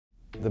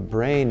The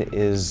brain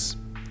is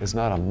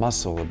not a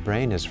muscle. The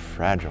brain is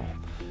fragile,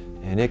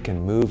 and it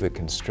can move, it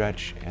can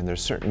stretch, and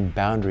there's certain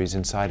boundaries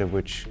inside of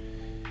which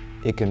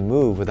it can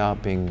move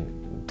without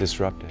being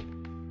disrupted.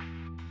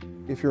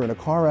 If you're in a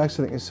car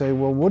accident, you say,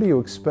 well, what do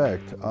you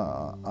expect?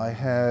 I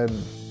had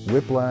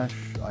whiplash,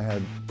 I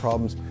had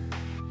problems,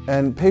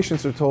 and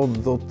patients are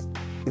told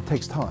it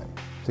takes time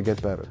to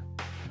get better.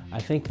 I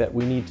think that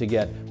we need to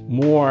get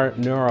more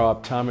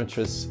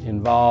neurooptometrists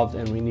involved,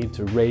 and we need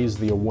to raise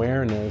the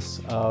awareness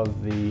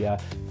of the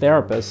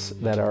therapists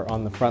that are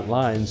on the front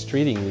lines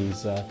treating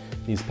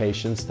these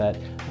patients that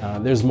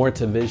there's more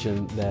to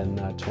vision than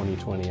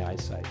 20/20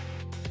 eyesight.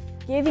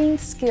 Giving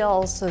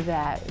skills so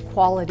that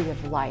quality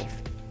of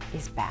life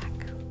is back.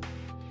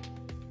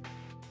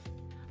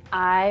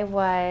 I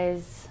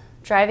was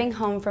driving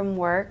home from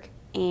work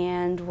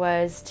and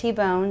was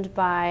T-boned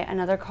by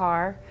another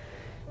car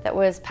that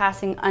was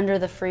passing under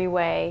the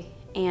freeway,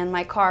 and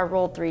my car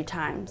rolled 3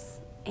 times.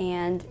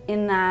 And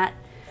in that,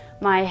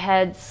 my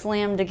head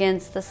slammed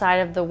against the side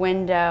of the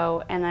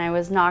window and I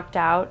was knocked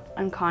out,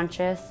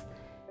 unconscious.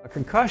 A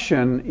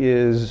concussion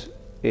is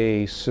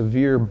a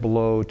severe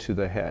blow to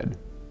the head.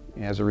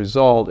 As a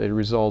result, it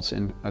results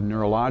in a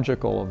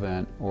neurological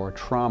event or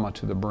trauma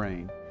to the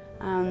brain.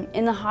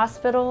 In the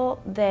hospital,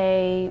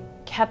 they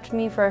kept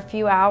me for a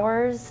few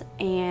hours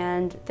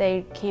and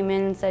they came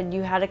in and said,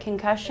 you had a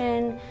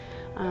concussion,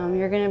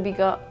 you're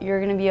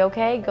gonna be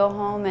okay, go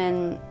home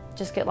and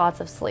just get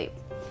lots of sleep.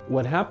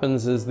 What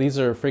happens is these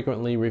are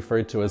frequently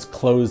referred to as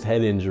closed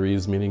head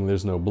injuries, meaning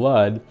there's no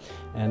blood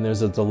and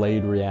there's a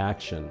delayed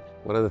reaction.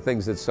 One of the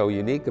things that's so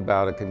unique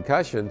about a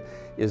concussion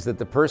is that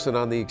the person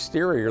on the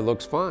exterior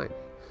looks fine.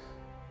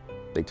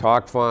 They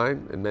talk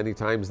fine, and many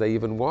times they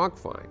even walk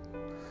fine.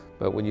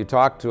 But when you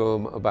talk to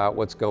them about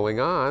what's going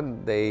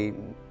on, they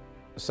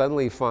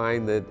suddenly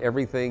find that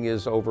everything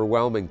is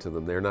overwhelming to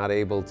them. They're not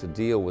able to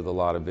deal with a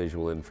lot of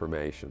visual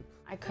information.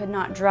 I could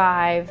not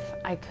drive,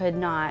 I could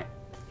not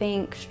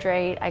think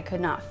straight, I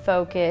could not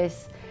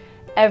focus.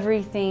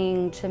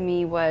 Everything to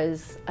me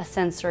was a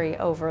sensory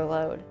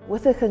overload.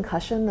 With a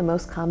concussion, the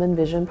most common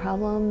vision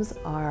problems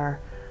are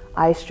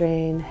eye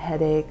strain,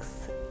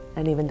 headaches,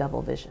 and even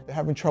double vision. They're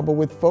having trouble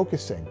with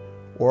focusing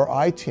or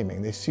eye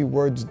teaming. They see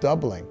words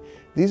doubling.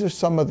 These are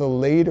some of the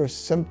later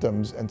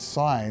symptoms and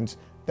signs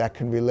that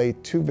can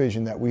relate to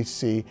vision that we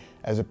see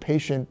as a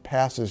patient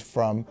passes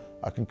from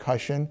a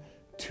concussion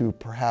to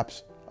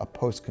perhaps a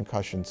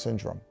post-concussion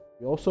syndrome.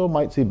 You also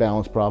might see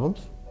balance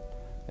problems.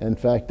 In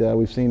fact,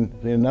 we've seen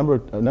a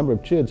number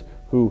of kids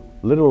who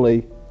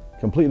literally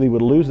completely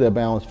would lose their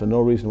balance for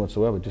no reason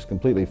whatsoever, just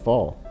completely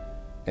fall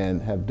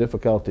and have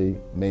difficulty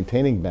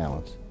maintaining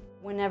balance.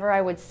 Whenever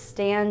I would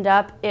stand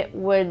up,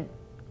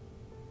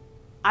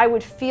 I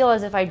would feel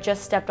as if I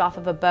just stepped off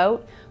of a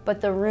boat,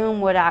 but the room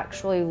would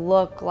actually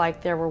look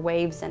like there were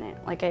waves in it.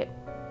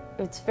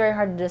 It's very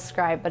hard to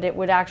describe, but it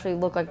would actually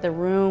look like the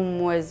room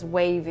was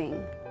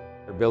waving.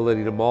 Their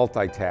ability to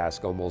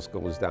multitask almost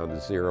goes down to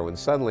zero, and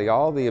suddenly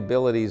all the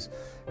abilities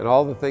and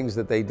all the things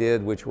that they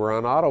did which were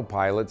on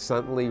autopilot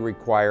suddenly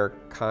require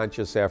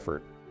conscious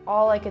effort.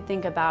 All I could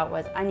think about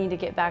was, I need to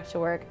get back to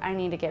work, I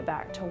need to get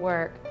back to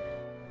work.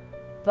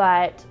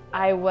 But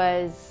I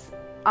was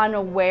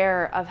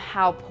unaware of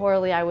how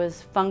poorly I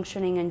was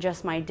functioning in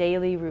just my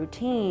daily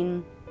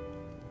routine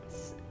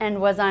and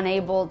was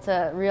unable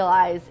to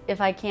realize,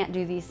 if I can't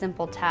do these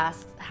simple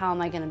tasks, how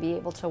am I going to be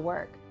able to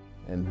work?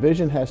 And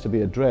vision has to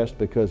be addressed,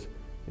 because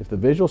if the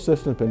visual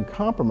system's been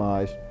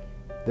compromised,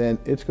 then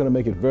it's going to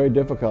make it very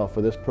difficult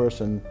for this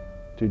person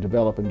to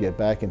develop and get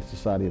back into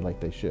society like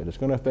they should. It's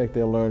going to affect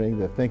their learning,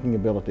 their thinking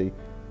ability,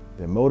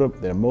 their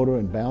motor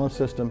and balance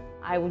system.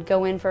 I would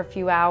go in for a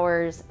few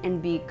hours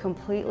and be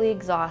completely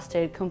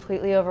exhausted,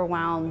 completely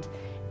overwhelmed,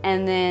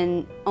 and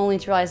then only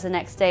to realize the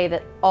next day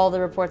that all the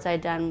reports I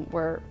had done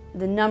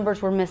the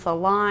numbers were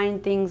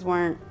misaligned, things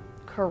weren't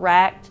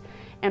correct,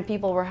 and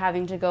people were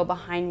having to go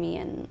behind me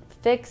and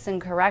fix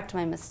and correct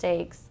my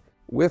mistakes.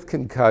 With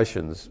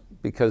concussions,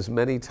 because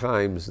many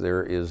times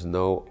there is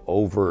no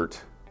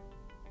overt,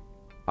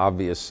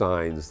 obvious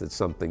signs that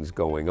something's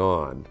going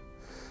on,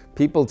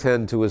 people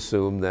tend to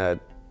assume that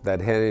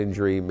head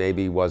injury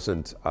maybe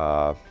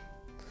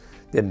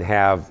didn't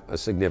have a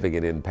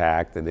significant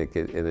impact, and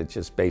it's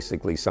just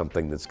basically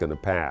something that's going to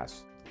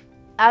pass.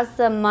 As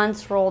the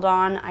months rolled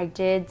on, I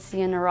did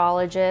see a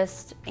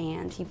neurologist,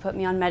 and he put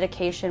me on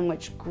medication,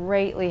 which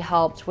greatly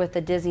helped with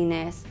the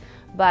dizziness,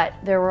 but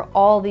there were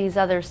all these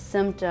other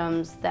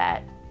symptoms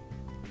that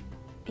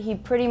he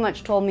pretty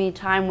much told me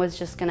time was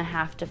just going to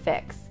have to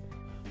fix.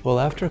 Well,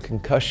 after a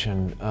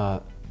concussion,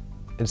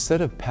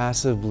 instead of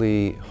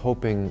passively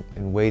hoping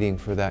and waiting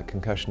for that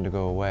concussion to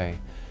go away,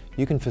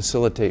 you can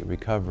facilitate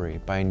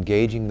recovery by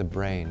engaging the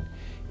brain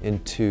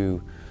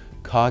into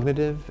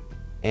cognitive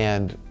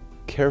and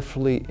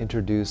carefully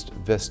introduced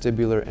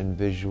vestibular and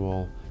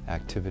visual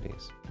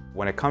activities.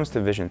 When it comes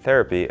to vision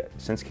therapy,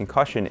 since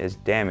concussion is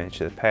damage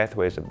to the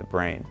pathways of the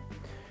brain,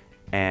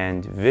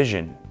 and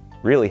vision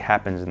really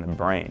happens in the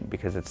brain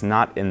because it's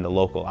not in the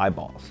local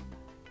eyeballs.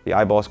 The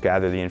eyeballs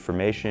gather the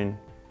information,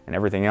 and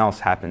everything else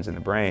happens in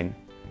the brain.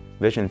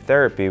 Vision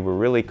therapy, we're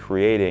really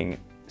creating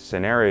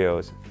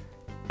scenarios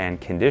and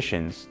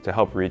conditions to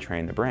help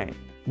retrain the brain.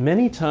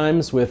 Many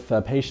times with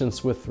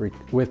patients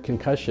with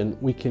concussion,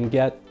 we can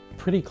get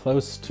pretty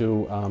close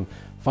to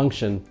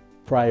function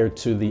prior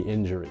to the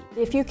injury.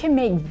 If you can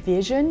make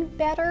vision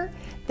better,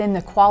 then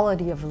the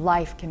quality of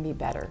life can be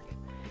better.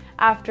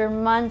 After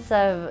months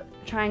of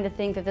trying to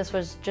think that this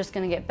was just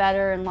going to get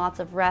better and lots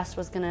of rest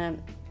was going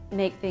to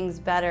make things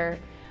better,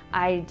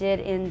 I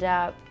did end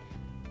up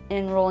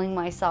enrolling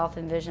myself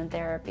in vision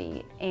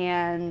therapy,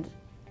 and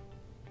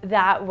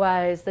that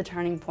was the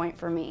turning point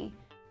for me.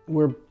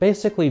 We're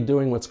basically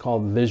doing what's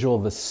called visual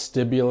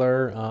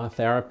vestibular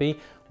therapy,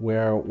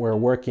 where we're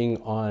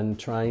working on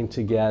trying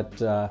to get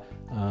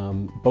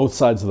both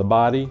sides of the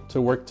body to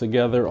work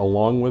together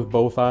along with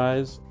both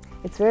eyes.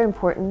 It's very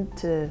important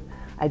to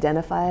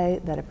identify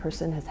that a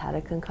person has had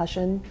a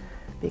concussion,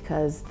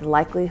 because the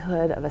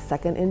likelihood of a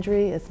second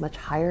injury is much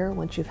higher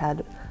once you've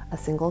had a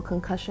single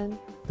concussion.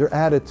 They're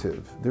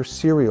additive, they're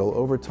serial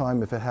over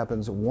time. If it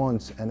happens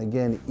once and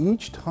again,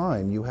 each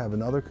time you have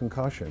another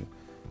concussion,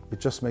 it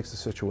just makes the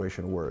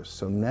situation worse.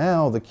 So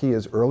now the key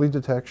is early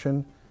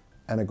detection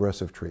and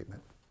aggressive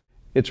treatment.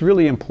 It's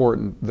really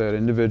important that an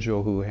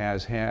individual who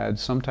has had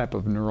some type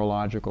of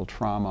neurological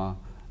trauma,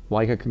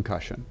 like a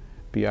concussion,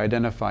 be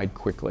identified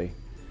quickly,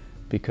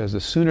 because the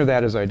sooner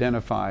that is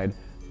identified,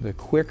 the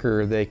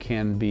quicker they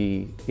can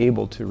be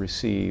able to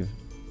receive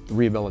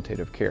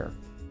rehabilitative care.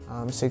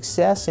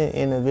 Success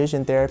in a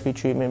vision therapy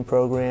treatment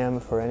program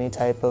for any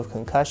type of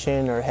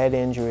concussion or head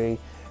injury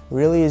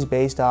really is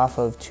based off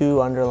of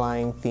two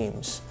underlying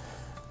themes: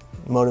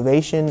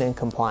 motivation and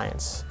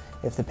compliance.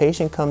 If the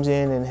patient comes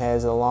in and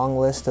has a long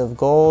list of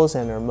goals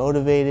and are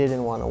motivated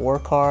and want to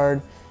work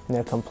hard, and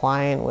they're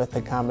compliant with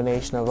the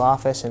combination of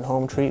office and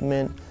home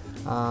treatment,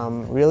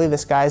 really the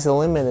sky's the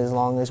limit as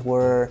long as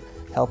we're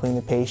helping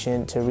the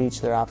patient to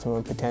reach their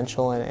optimum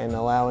potential and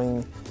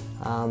allowing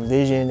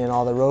vision and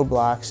all the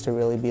roadblocks to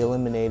really be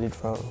eliminated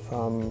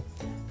from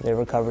their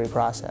recovery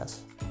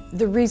process.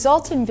 The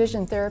results in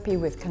vision therapy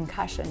with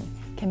concussion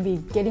can be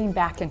getting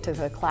back into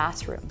the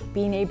classroom,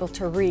 being able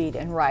to read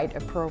and write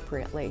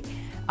appropriately,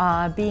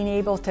 being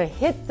able to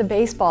hit the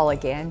baseball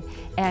again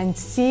and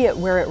see it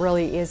where it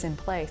really is in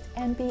place,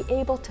 and be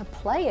able to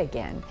play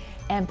again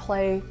and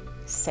play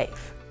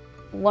safe.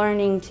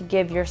 Learning to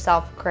give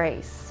yourself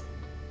grace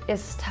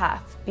is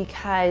tough,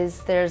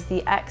 because there's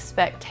the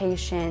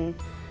expectation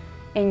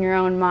in your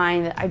own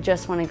mind that I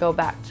just want to go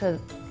back to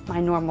my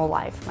normal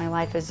life, my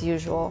life as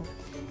usual,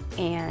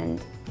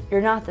 and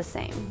you're not the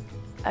same.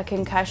 A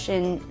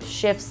concussion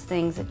shifts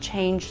things, it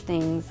changes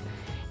things,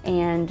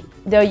 and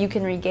though you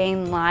can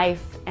regain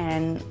life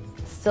and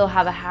still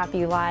have a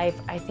happy life,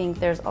 I think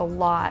there's a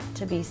lot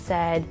to be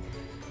said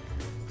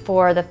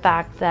for the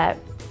fact that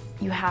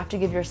you have to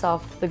give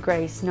yourself the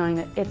grace knowing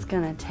that it's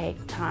going to take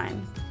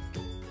time.